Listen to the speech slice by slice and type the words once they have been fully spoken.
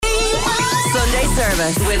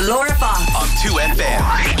Service with Laura Fox on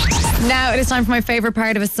 2FM. Now it is time for my favourite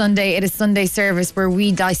part of a Sunday. It is Sunday Service, where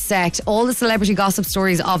we dissect all the celebrity gossip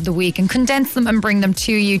stories of the week and condense them and bring them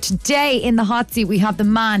to you. Today in the hot seat we have the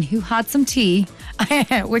man who had some tea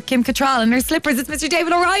with Kim Cattrall in her slippers. It's Mr.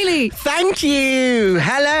 David O'Reilly. Thank you.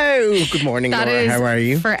 Hello. Good morning, That Laura. is How are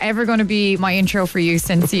you? forever going to be my intro for you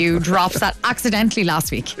since you dropped that accidentally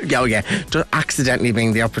last week. Oh, yeah. Just accidentally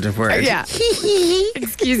being the operative word. Yeah.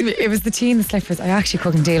 Excuse me. It was the tea and the slippers. I actually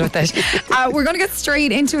couldn't deal with it. We're going to get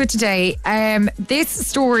straight into it today. This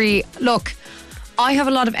story, look, I have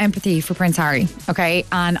a lot of empathy for Prince Harry, okay?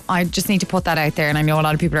 And I just need to put that out there. And I know a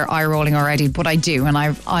lot of people are eye-rolling already, but I do. And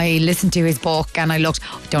I listened to his book and I looked.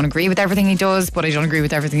 I don't agree with everything he does, but I don't agree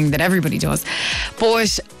with everything that everybody does.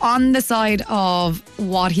 But on the side of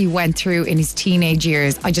what he went through in his teenage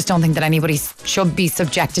years, I just don't think that anybody should be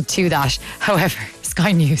subjected to that. However,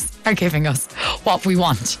 Sky News are giving us what we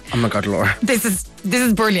want. Oh, my God, Laura. This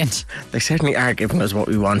is brilliant. They certainly are giving us what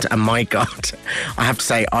we want. And my God, I have to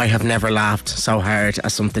say, I have never laughed so hard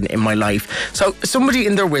at something in my life. So somebody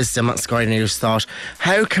in their wisdom at Sky News thought,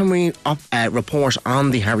 how can we report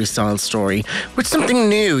on the Harry Styles story with something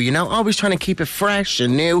new, you know, always trying to keep it fresh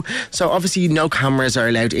and new. So obviously no cameras are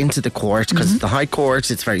allowed into the court because it's the High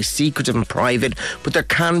Court. It's very secretive and private, but there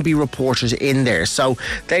can be reporters in there. So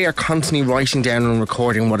they are constantly writing down and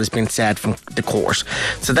recording what has been said from the court.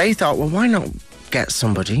 So they thought, well, why not get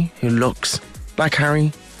somebody who looks like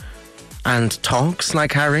Harry and talks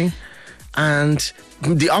like Harry, and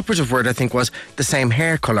the operative word I think was the same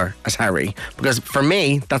hair colour as Harry, because for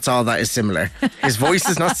me that's all that is similar. His voice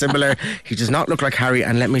is not similar, he does not look like Harry,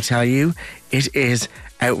 and let me tell you, it is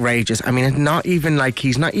outrageous. I mean, it's not even like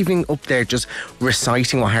he's not even up there just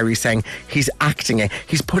reciting what Harry's saying. He's acting it.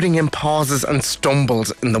 He's putting in pauses and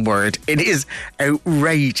stumbles in the word. It is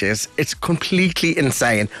outrageous. It's completely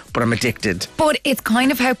insane, but I'm addicted. But it's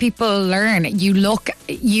kind of how people learn.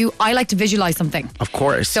 I like to visualise something. Of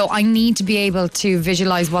course. So I need to be able to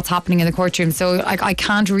visualise what's happening in the courtroom. So like, I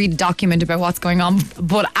can't read a document about what's going on,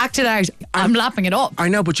 but act it out. I'm lapping it up. I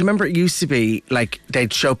know, but you remember it used to be like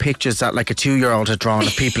they'd show pictures that like a 2-year-old had drawn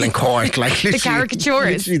of people in court, like The caricatures.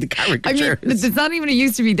 Literally the caricatures. I mean, it's not even it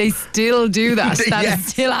used to be. They still do that. That Yes. is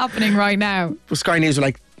still happening right now. Well, Sky News were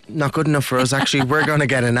like, not good enough for us, actually. We're going to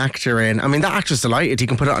get an actor in. I mean, that actor's delighted. He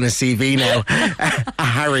can put it on his CV now. A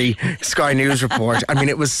Harry Sky News report. I mean,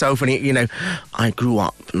 it was so funny. You know, I grew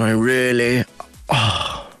up and I really...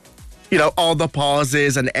 you know, all the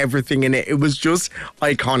pauses and everything in it. It was just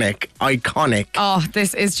iconic. Oh,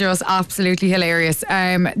 this is just absolutely hilarious.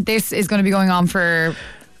 This is going to be going on for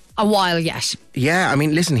a while yet. Yeah, I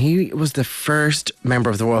mean, listen, he was the first member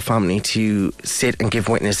of the royal family to sit and give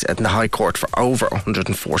witness in the High Court for over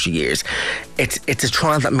 140 years. It's a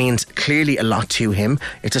trial that means clearly a lot to him.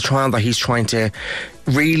 It's a trial that he's trying to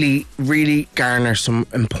really, really garner some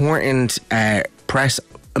important press.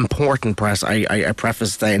 I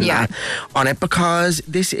preface saying that on it, because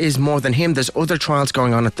this is more than him. There's other trials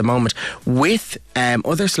going on at the moment with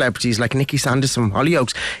other celebrities, like Nikki Sanders from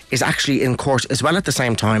Hollyoaks is actually in court as well at the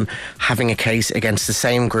same time, having a case against the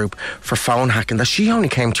same group for phone hacking that she only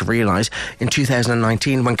came to realise in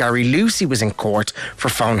 2019 when Gary Lucy was in court for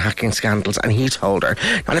phone hacking scandals, and he told her.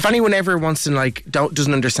 And if anyone ever wants to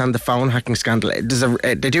doesn't understand the phone hacking scandal,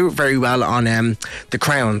 they do it very well on The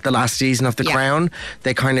Crown, the last season of The Crown.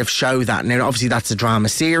 They kind of show that. Now obviously that's a drama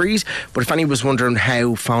series, but if anyone was wondering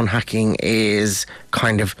how phone hacking is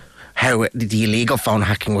kind of how the illegal phone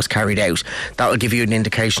hacking was carried out, that will give you an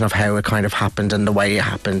indication of how it kind of happened and the way it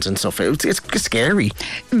happened and stuff. It's scary.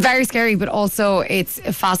 Very scary, but also it's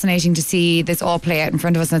fascinating to see this all play out in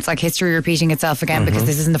front of us, and it's like history repeating itself again, because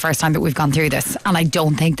this isn't the first time that we've gone through this, and I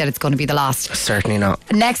don't think that it's going to be the last. Certainly not.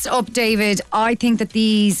 Next up, David, I think that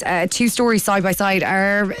these two stories side by side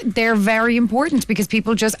they're very important, because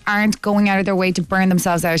people just aren't going out of their way to burn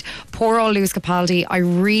themselves out. Poor old Lewis Capaldi, I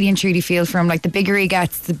really and truly feel for him. Like, the bigger he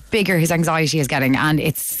gets, the bigger his anxiety is getting, and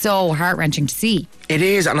it's so heart-wrenching to see. It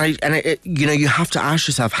is, and you know, you have to ask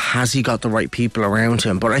yourself, has he got the right people around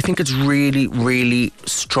him? But I think it's really, really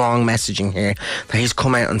strong messaging here that he's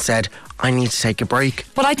come out and said, I need to take a break.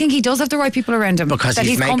 But I think he does have the right people around him. Because that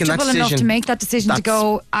he's making that comfortable decision. enough to make that decision to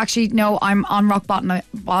go, actually, no, I'm on rock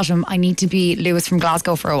bottom. I need to be Lewis from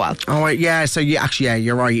Glasgow for a while. Oh, yeah. So,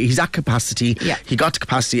 you're right. He's at capacity. Yeah. He got to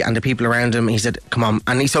capacity, and the people around him, he said, come on.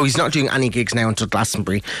 And so he's not doing any gigs now until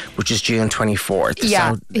Glastonbury, which is June 24th.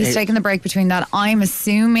 Yeah, so he's taking the break between that. I'm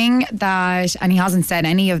assuming that, and he hasn't said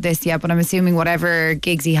any of this yet, but I'm assuming whatever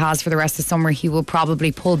gigs he has for the rest of summer, he will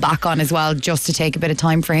probably pull back on as well, just to take a bit of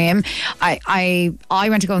time for him. I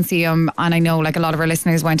went to go and see him, and I know like a lot of our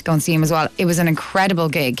listeners went to go and see him as well. It was an incredible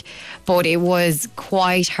gig, but it was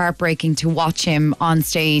quite heartbreaking to watch him on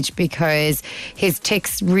stage because his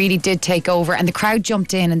tics really did take over, and the crowd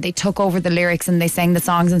jumped in and they took over the lyrics and they sang the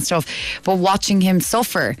songs and stuff. But watching him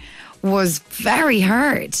suffer was very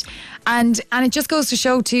hard. And it just goes to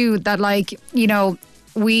show too that, like, you know,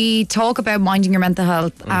 we talk about minding your mental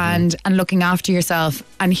health and looking after yourself,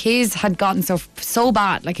 and his had gotten so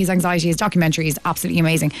bad, like his anxiety. His documentary is absolutely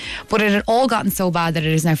amazing, but it had all gotten so bad that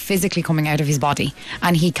it is now physically coming out of his body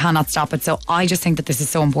and he cannot stop it. So I just think that this is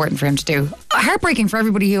so important for him to do. Heartbreaking for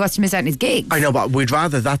everybody who has to miss out on his gigs. I know, but we'd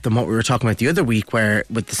rather that than what we were talking about the other week, where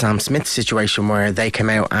with the Sam Smith situation, where they came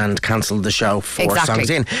out and cancelled the show 4 songs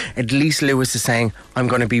in. At least Lewis is saying, I'm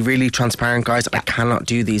going to be really transparent, guys. I cannot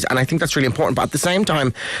do these. And I think that's really important. But at the same time,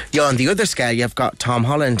 on the other scale, you've got Tom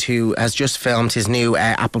Holland, who has just filmed his new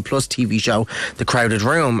Apple Plus TV show, The Crowded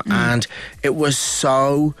Room, and it was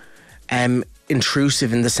so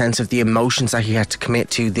intrusive in the sense of the emotions that he had to commit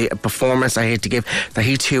to, the performance that he had to give, that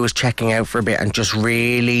he too was checking out for a bit and just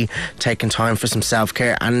really taking time for some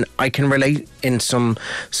self-care. And I can relate in some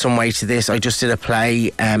way to this. I just did a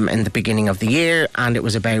play in the beginning of the year, and it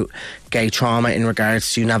was about gay trauma in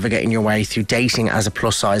regards to navigating your way through dating as a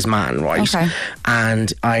plus size man, right? Okay.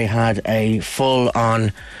 And I had a full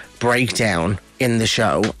on breakdown in the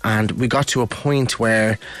show, and we got to a point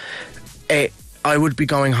where I would be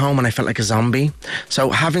going home and I felt like a zombie. So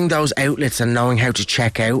having those outlets and knowing how to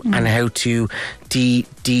check out and how to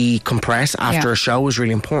decompress after a show was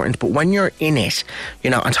really important. But when you're in it, you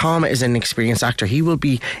know, and Tom is an experienced actor, he will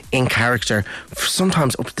be in character for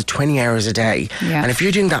sometimes up to 20 hours a day. And if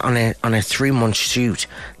you're doing that on a 3-month shoot,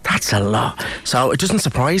 that's a lot. So it doesn't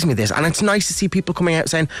surprise me, this. And it's nice to see people coming out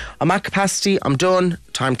saying, I'm at capacity, I'm done,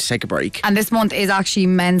 time to take a break. And this month is actually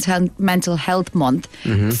Mental Health Month.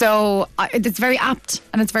 So it's very apt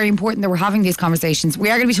and it's very important that we're having these conversations. We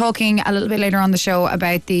are going to be talking a little bit later on the show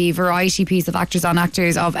about the variety piece of Actors on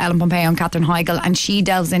Actors of Ellen Pompeo and Katherine Heigl, and she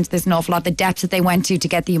delves into this an awful lot, the depths that they went to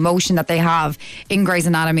get the emotion that they have in Grey's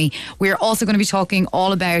Anatomy. We're also going to be talking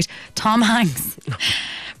all about Tom Hanks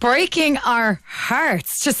breaking our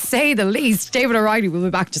hearts, to say the least. David O'Reilly will be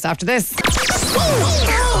back just after this.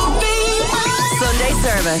 Sunday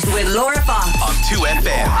Service with Laura Fox on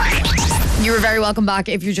 2FM. You are very welcome back.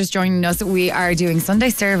 If you're just joining us, we are doing Sunday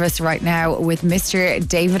Service right now with Mr.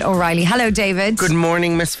 David O'Reilly. Hello, David. Good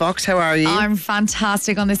morning, Miss Fox. How are you? I'm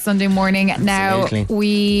fantastic on this Sunday morning. Absolutely. Now,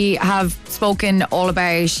 we have spoken all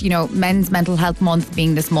about, you know, Men's Mental Health Month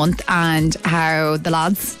being this month, and how the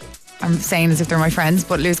lads, I'm saying as if they're my friends,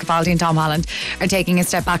 but Lewis Capaldi and Tom Holland are taking a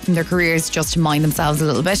step back from their careers just to mind themselves a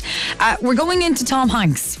little bit. We're going into Tom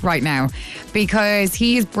Hanks right now because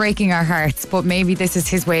he is breaking our hearts, but maybe this is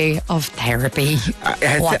his way of therapy.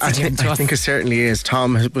 I think it certainly is.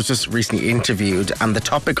 Tom was just recently interviewed, and the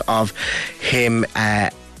topic of him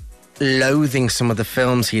loathing some of the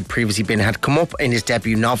films he had previously been had come up in his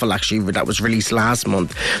debut novel, actually, that was released last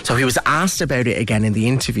month. So he was asked about it again in the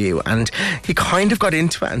interview, and he kind of got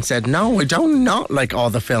into it and said, no, I don't not like all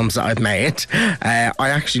the films that I've made. I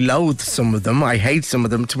actually loathe some of them, I hate some of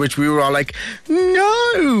them, to which we were all like,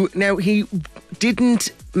 no. Now, he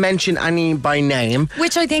didn't mention any by name,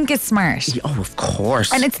 which I think is smart. Oh, of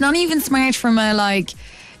course. And it's not even smart from a like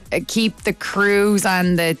keep the crews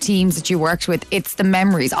and the teams that you worked with. It's the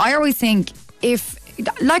memories. I always think, if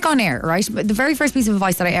like on air, right, the very first piece of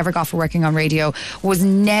advice that I ever got for working on radio was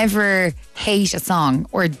never hate a song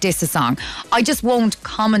or diss a song. I just won't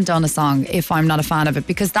comment on a song if I'm not a fan of it,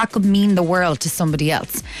 because that could mean the world to somebody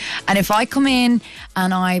else. And if I come in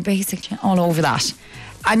and I basically all over that,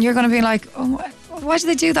 and you're going to be like, oh, why do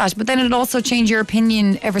they do that? But then it'll also change your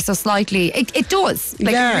opinion ever so slightly. It does.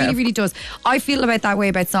 Like, it really, really does. I feel about that way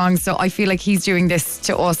about songs, so I feel like he's doing this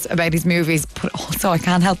to us about his movies. But also, I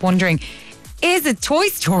can't help wondering, is it Toy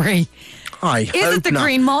Story? Is it the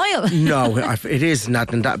Green Mile? No, it is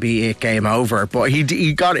not, and that'd be it, game over. But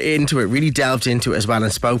he got into it, really delved into it as well,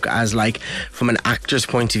 and spoke as, like, from an actor's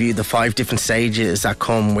point of view, the 5 different stages that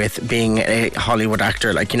come with being a Hollywood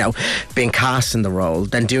actor, like, you know, being cast in the role,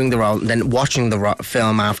 then doing the role, then watching the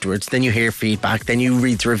film afterwards, then you hear feedback, then you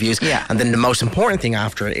read the reviews, and then the most important thing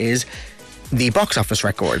after it is the box office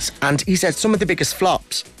records. And he said some of the biggest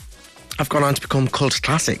flops have gone on to become cult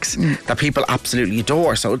classics that people absolutely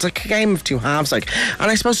adore. So it's like a game of two halves. Like,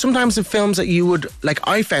 and I suppose sometimes the films that you would like,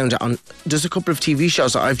 I found it on, there's a couple of TV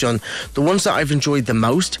shows that I've done, the ones that I've enjoyed the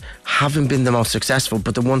most haven't been the most successful,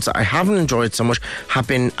 but the ones that I haven't enjoyed so much have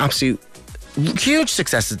been absolute huge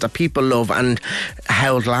successes that people love and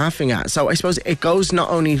held laughing at. So I suppose it goes not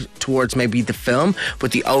only towards maybe the film,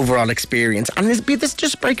 but the overall experience. And this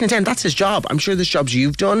just breaking it down, that's his job. I'm sure there's jobs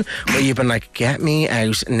you've done where you've been like, get me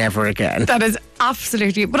out, never again. That is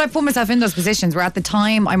absolutely. But I put myself in those positions where at the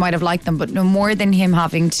time I might have liked them, but no more than him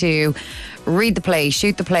having to read the play,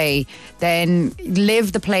 shoot the play, then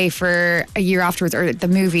live the play for a year afterwards, or the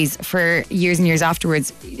movies for years and years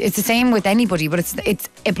afterwards. It's the same with anybody, but it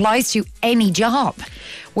applies to any job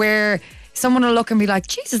where someone will look and be like,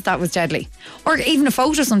 Jesus, that was deadly. Or even a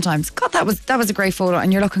photo sometimes. God, that was a great photo.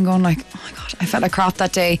 And you're looking going like, oh my God, I felt like crap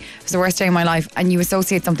that day. It was the worst day of my life. And you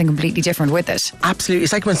associate something completely different with it. Absolutely.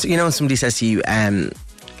 It's like when somebody says to you,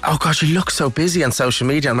 oh gosh, you look so busy on social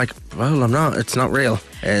media. I'm like, well, I'm not. It's not real.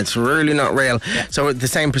 It's really not real. Yeah. So the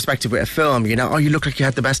same perspective with a film, oh, you look like you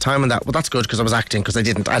had the best time on that. Well, that's good because I was acting, because I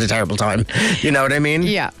didn't. I had a terrible time. You know what I mean?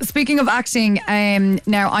 Yeah. Speaking of acting,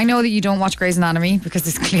 now I know that you don't watch Grey's Anatomy because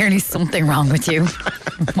there's clearly something wrong with you.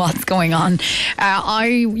 What's going on? I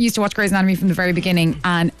used to watch Grey's Anatomy from the very beginning,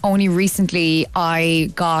 and only recently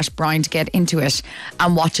I got Brian to get into it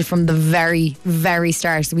and watch it from the very, very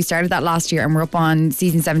start. So we started that last year and we're up on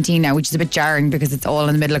season 17 now, which is a bit jarring because it's all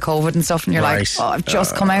in the middle of COVID and stuff, and you're like, oh, I've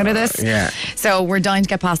just come out of this. Yeah. So we're dying to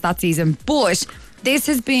get past that season. But this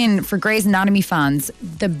has been, for Grey's Anatomy fans,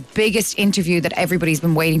 the biggest interview that everybody's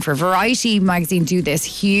been waiting for. Variety magazine do this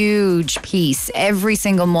huge piece every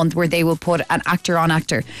single month where they will put an actor on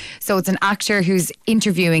actor. So it's an actor who's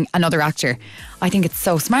interviewing another actor. I think it's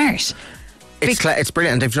so smart. It's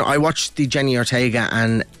brilliant. I watched the Jenny Ortega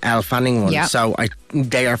and Elle Fanning one, so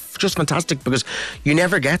they are just fantastic because you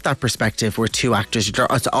never get that perspective where two actors.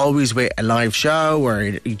 It's always with a live show or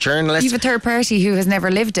a journalist. You have a third party who has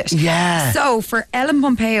never lived it. Yeah. So for Ellen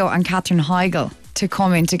Pompeo and Katherine Heigl to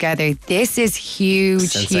come in together, this is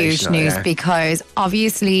huge news because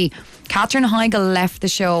obviously Katherine Heigl left the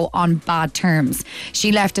show on bad terms.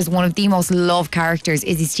 She left as one of the most loved characters,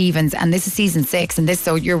 Izzy Stevens, and this is season 6, and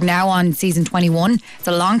so you're now on season 21. It's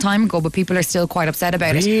a long time ago, but people are still quite upset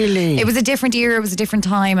about it. Really? It was a different era, it was a different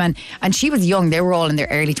time, and she was young. They were all in their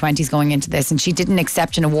early 20s going into this, and she didn't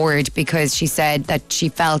accept an award because she said that she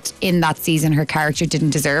felt in that season her character didn't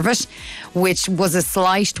deserve it, which was a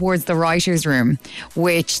slight towards the writers' room,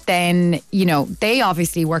 which then, they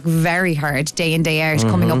obviously work very hard day in, day out,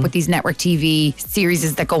 coming up with these network TV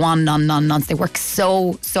series that go on and on and on and on. They work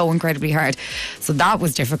so incredibly hard. So that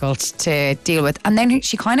was difficult to deal with. And then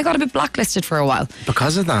she kind of got a bit blacklisted for a while.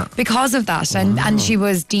 Because of that? Because of that. And she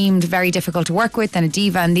was deemed very difficult to work with and a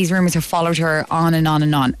diva, and these rumours have followed her on and on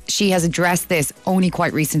and on. She has addressed this only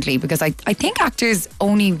quite recently because I think actors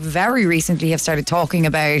only very recently have started talking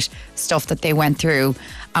about stuff that they went through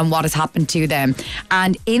and what has happened to them.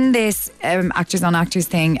 And in this actors on actors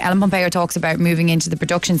thing, Ellen Pompeo talks about moving into the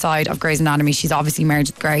production side of Grey's Anatomy. She's obviously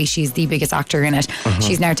Meredith Grey. She's the biggest actor in it.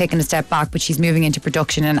 She's now taken a step back, but she's moving into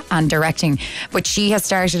production and directing. But she has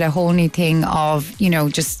started a whole new thing of,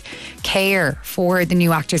 just care for the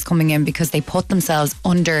new actors coming in because they put themselves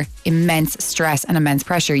under immense stress and immense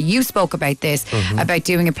pressure. You spoke about this, about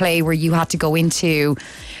doing a play where you had to go into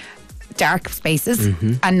dark spaces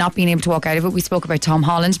and not being able to walk out of it. We spoke about Tom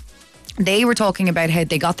Holland. They were talking about how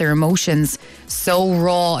they got their emotions so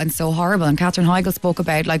raw and so horrible. And Katherine Heigl spoke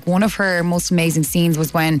about, like, one of her most amazing scenes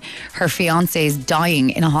was when her fiance is dying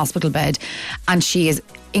in a hospital bed and she is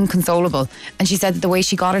inconsolable. And she said that the way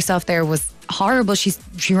she got herself there was horrible. She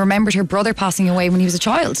remembered her brother passing away when he was a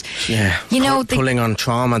child. Yeah, pulling on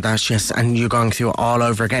trauma and you're going through it all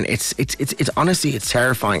over again. It's honestly, it's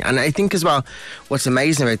terrifying. And I think as well, what's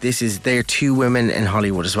amazing about this is they're two women in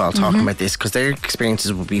Hollywood as well talking about this, because their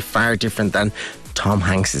experiences will be far different than Tom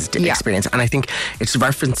Hanks's experience. And I think it's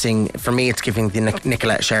referencing, for me, it's giving the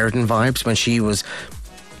Nicolette Sheridan vibes when she was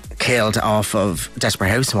killed off of Desperate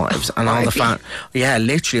Housewives, and all the fans,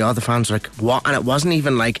 literally all the fans were like, what? And it wasn't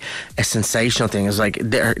even like a sensational thing. It was like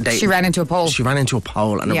she ran into a pole.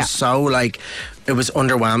 And it was so like, it was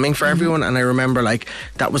underwhelming for everyone. And I remember like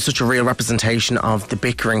that was such a real representation of the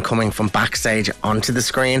bickering coming from backstage onto the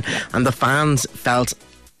screen, and the fans felt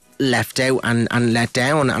left out and let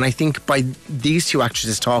down. And I think by these two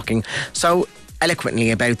actresses talking so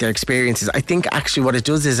eloquently about their experiences, I think actually what it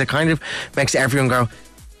does is it kind of makes everyone go,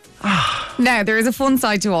 Now, there is a fun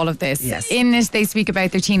side to all of this. Yes. In it, they speak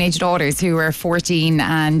about their teenage daughters who are 14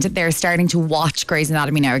 and they're starting to watch Grey's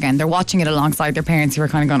Anatomy now again. They're watching it alongside their parents who are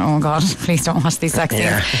kind of going, oh God, please don't watch these sex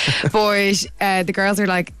scenes. But the girls are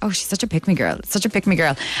like, oh, she's such a pick-me girl. Such a pick-me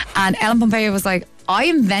girl. And Ellen Pompeo was like, I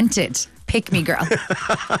invented pick me, girl.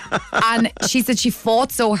 And she said she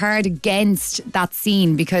fought so hard against that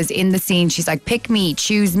scene because in the scene she's like, pick me,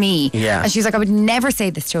 choose me. Yeah. And she's like, I would never say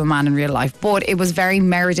this to a man in real life, but it was very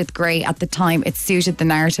Meredith Grey at the time. It suited the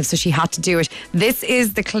narrative, so she had to do it. This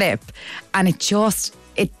is the clip, and it just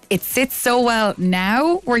it sits so well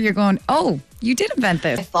now where you're going, oh, you did invent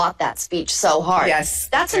I this. fought that speech so hard. Yes.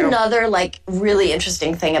 That's another like really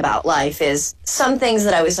interesting thing about life is some things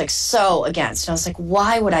that I was like so against. And I was like,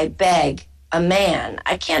 why would I beg a man?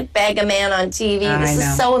 I can't beg a man on TV. This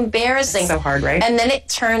is so embarrassing. It's so hard, right? And then it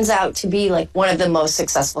turns out to be like one of the most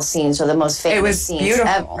successful scenes or the most famous was scenes beautiful.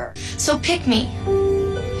 ever. So pick me.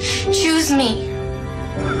 Choose me.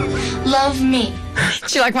 Love me.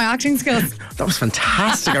 Do you like my acting skills? That was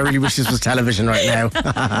fantastic. I really wish this was television right now.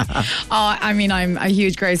 Oh, I mean, I'm a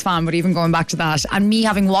huge Grace fan, but even going back to that, and me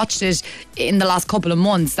having watched it in the last couple of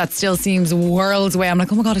months, that still seems worlds away. I'm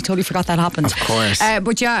like, oh my God, I totally forgot that happened. Of course.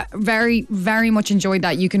 But yeah, very, very much enjoyed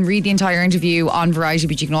that. You can read the entire interview on Variety,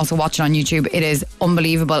 but you can also watch it on YouTube. It is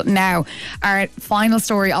unbelievable. Now, our final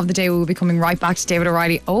story of the day, we will be coming right back to David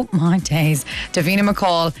O'Reilly. Oh my days. Davina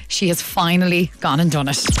McCall, she has finally gone and done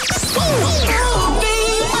it.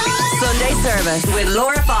 Sunday service with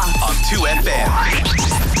Laura Fox. On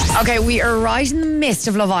 2FM. Okay, we are right in the midst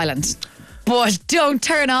of Love Island. But don't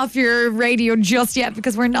turn off your radio just yet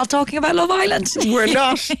because we're not talking about Love Island. We're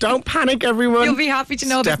not. Don't panic, everyone. You'll be happy to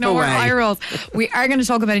know there's Step no more away. eye rolls. We are going to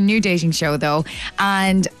talk about a new dating show though.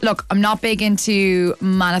 And look, I'm not big into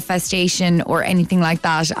manifestation or anything like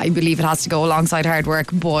that. I believe it has to go alongside hard work.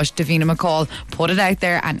 But Davina McCall put it out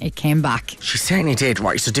there and it came back. She certainly did,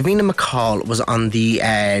 right. So Davina McCall was on the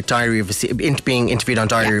Diary of a being interviewed on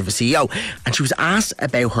Diary of a CEO, and she was asked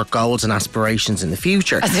about her goals and aspirations in the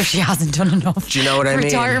future. As if she hasn't done enough. Do you know what I mean?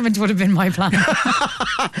 Retirement would have been my plan.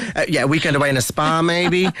 Yeah, a weekend away in a spa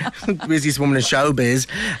maybe. Busiest woman in showbiz.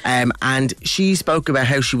 And she spoke about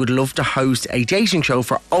how she would love to host a dating show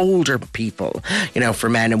for older people, you know, for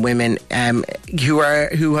men and women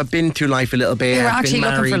who have been through life a little bit, Who are have actually been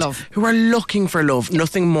looking for married, love. who are looking for love,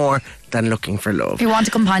 nothing more than looking for love. If you want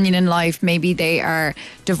a companion in life, maybe they are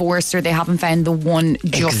divorced or they haven't found the one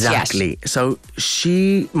just yet. Exactly. So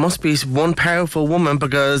she must be one powerful woman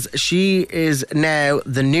because she is now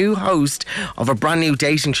the new host of a brand new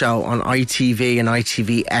dating show on ITV and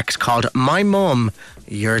ITVX called My Mum,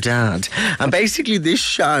 Your Dad. And basically this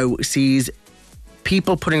show sees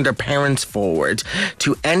people putting their parents forward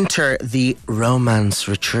to enter the romance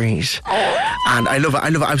retreat. And I love it.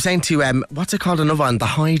 I was saying to, what's it called another one? The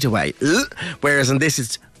Hideaway. Whereas in this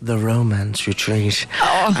it's the romance retreat.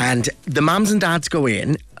 And the mums and dads go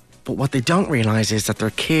in, but what they don't realise is that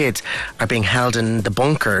their kids are being held in the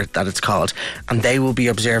bunker, that it's called, and they will be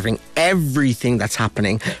observing everything that's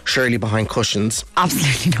happening, surely behind cushions,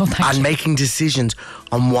 Absolutely no thank and you. making decisions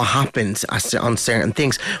on what happens on certain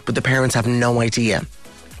things, but the parents have no idea.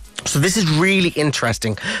 So this is really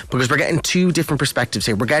interesting because we're getting two different perspectives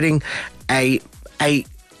here. We're getting a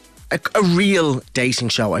real dating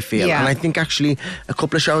show, I feel. Yeah. And I think actually a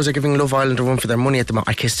couple of shows are giving Love Island a run for their money at the moment.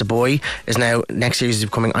 I Kissed a Boy is now, next year is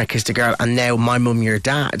becoming I Kissed a Girl, and now My Mum, Your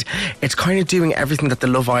Dad. It's kind of doing everything that the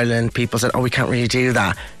Love Island people said, oh, we can't really do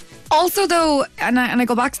that. Also, though, and I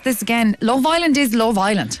go back to this again, Love Island is Love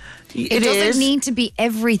Island. It doesn't is. need to be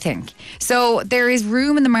everything. So there is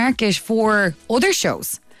room in the market for other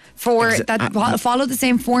shows. That follow the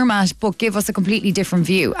same format but give us a completely different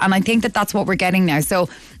view, and I think that that's what we're getting now. So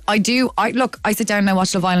I sit down and I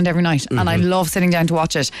watch Love Island every night, and I love sitting down to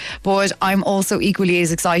watch it, but I'm also equally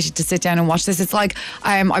as excited to sit down and watch this. It's like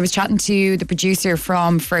I was chatting to the producer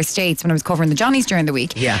from First Dates when I was covering the Johnnies during the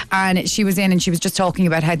week, and she was in and she was just talking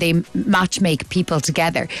about how they match make people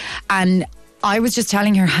together, and I was just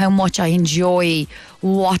telling her how much I enjoy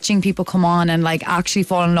watching people come on and like actually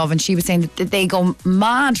fall in love, and she was saying that they go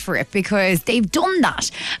mad for it because they've done that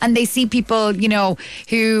and they see people, you know,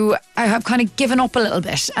 who have kind of given up a little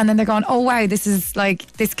bit, and then they're going, oh wow, this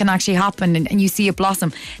can actually happen, and you see it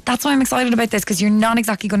blossom. That's why I'm excited about this, because you're not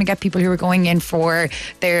exactly going to get people who are going in for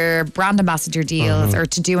their brand ambassador deals or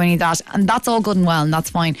to do any of that, and that's all good and well and that's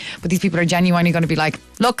fine, but these people are genuinely going to be like,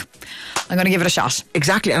 look, I'm going to give it a shot.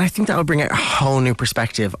 Exactly, and I think that will bring out a whole new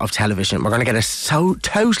perspective of television. We're going to get a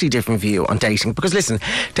totally different view on dating, because listen,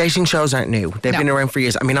 dating shows aren't new. They've been around for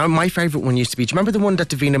years. I mean, my favourite one used to be, do you remember the one that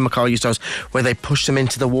Davina McCall used to host where they pushed them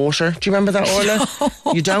into the water? Do you remember that,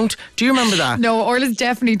 Orla? You don't? Do you remember that? No, Orla's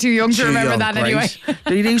definitely too young to remember that anyway.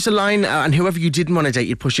 They used to line, and whoever you didn't want to date,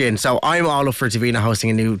 you'd push in. So I'm all up for Davina hosting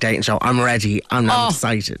a new dating show. I'm ready. I'm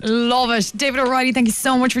excited. Love it. David O'Reilly, thank you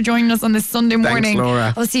so much for joining us on this Sunday morning.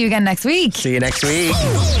 Laura. I'll see you again next week. See you next week.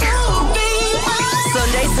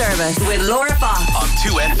 Sunday service with Laura Fox. On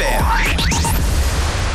 2FM.